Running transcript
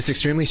This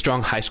extremely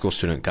strong high school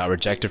student got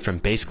rejected from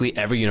basically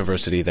every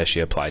university that she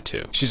applied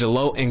to. She's a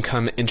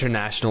low-income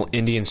international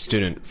Indian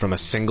student from a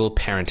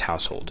single-parent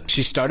household.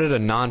 She started a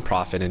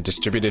non-profit and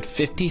distributed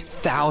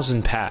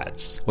 50,000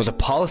 pads, was a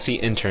policy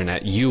intern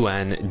at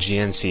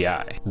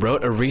UNGNCI,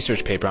 wrote a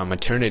research paper on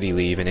maternity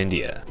leave in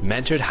India,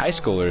 mentored high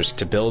schoolers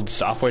to build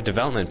software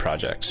development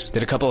projects,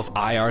 did a couple of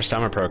IR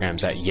summer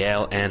programs at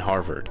Yale and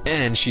Harvard,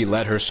 and she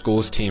led her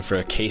school's team for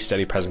a case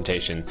study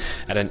presentation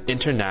at an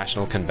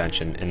international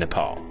convention in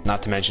Nepal.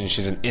 Not to mention,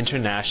 she's an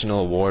international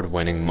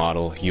award-winning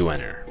model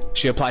UNer.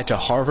 She applied to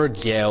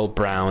Harvard, Yale,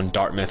 Brown,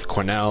 Dartmouth,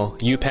 Cornell,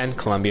 UPenn,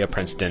 Columbia,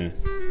 Princeton,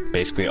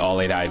 basically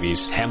all 8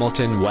 Ivies,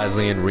 Hamilton,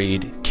 Wesleyan,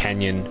 Reed,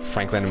 Kenyon,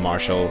 Franklin and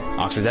Marshall,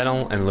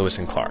 Occidental, and Lewis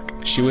and Clark.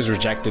 She was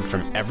rejected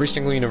from every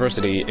single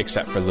university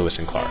except for Lewis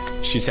and Clark.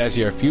 She says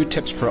here a few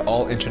tips for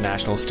all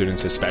international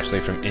students, especially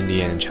from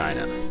India and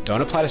China.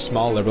 Don't apply to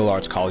small liberal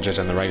arts colleges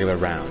on the regular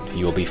round.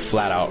 You will be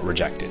flat out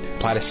rejected.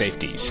 Apply to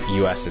safeties.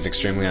 US is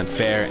extremely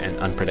unfair and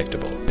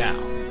unpredictable. Now,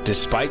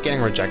 despite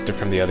getting rejected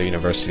from the other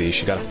universities,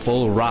 she got a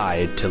full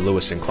ride to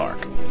Lewis and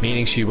Clark,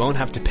 meaning she won't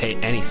have to pay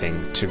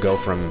anything to go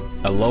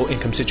from a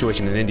low-income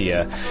situation in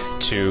India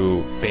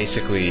to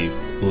basically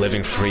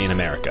living free in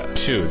America.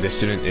 2, this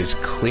student is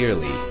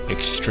clearly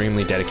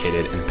extremely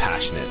dedicated and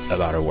passionate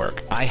about her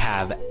work. I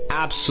have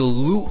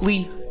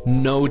absolutely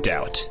no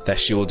doubt that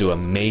she will do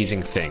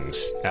amazing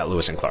things at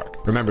Lewis and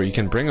Clark. Remember, you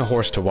can bring a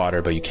horse to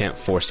water, but you can't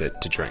force it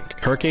to drink.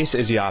 Her case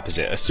is the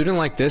opposite. A student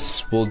like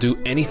this will do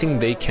anything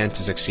they can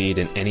to succeed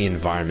in any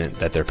environment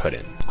that they're put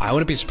in. I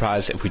wouldn't be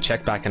surprised if we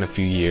check back in a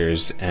few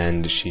years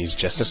and she's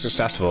just as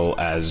successful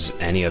as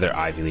any other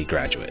Ivy League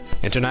graduate.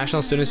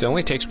 International students, it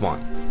only takes one.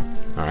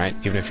 All right?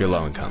 Even if you're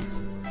low income.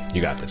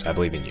 You got this. I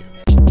believe in you.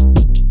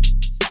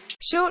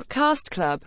 Short Cast Club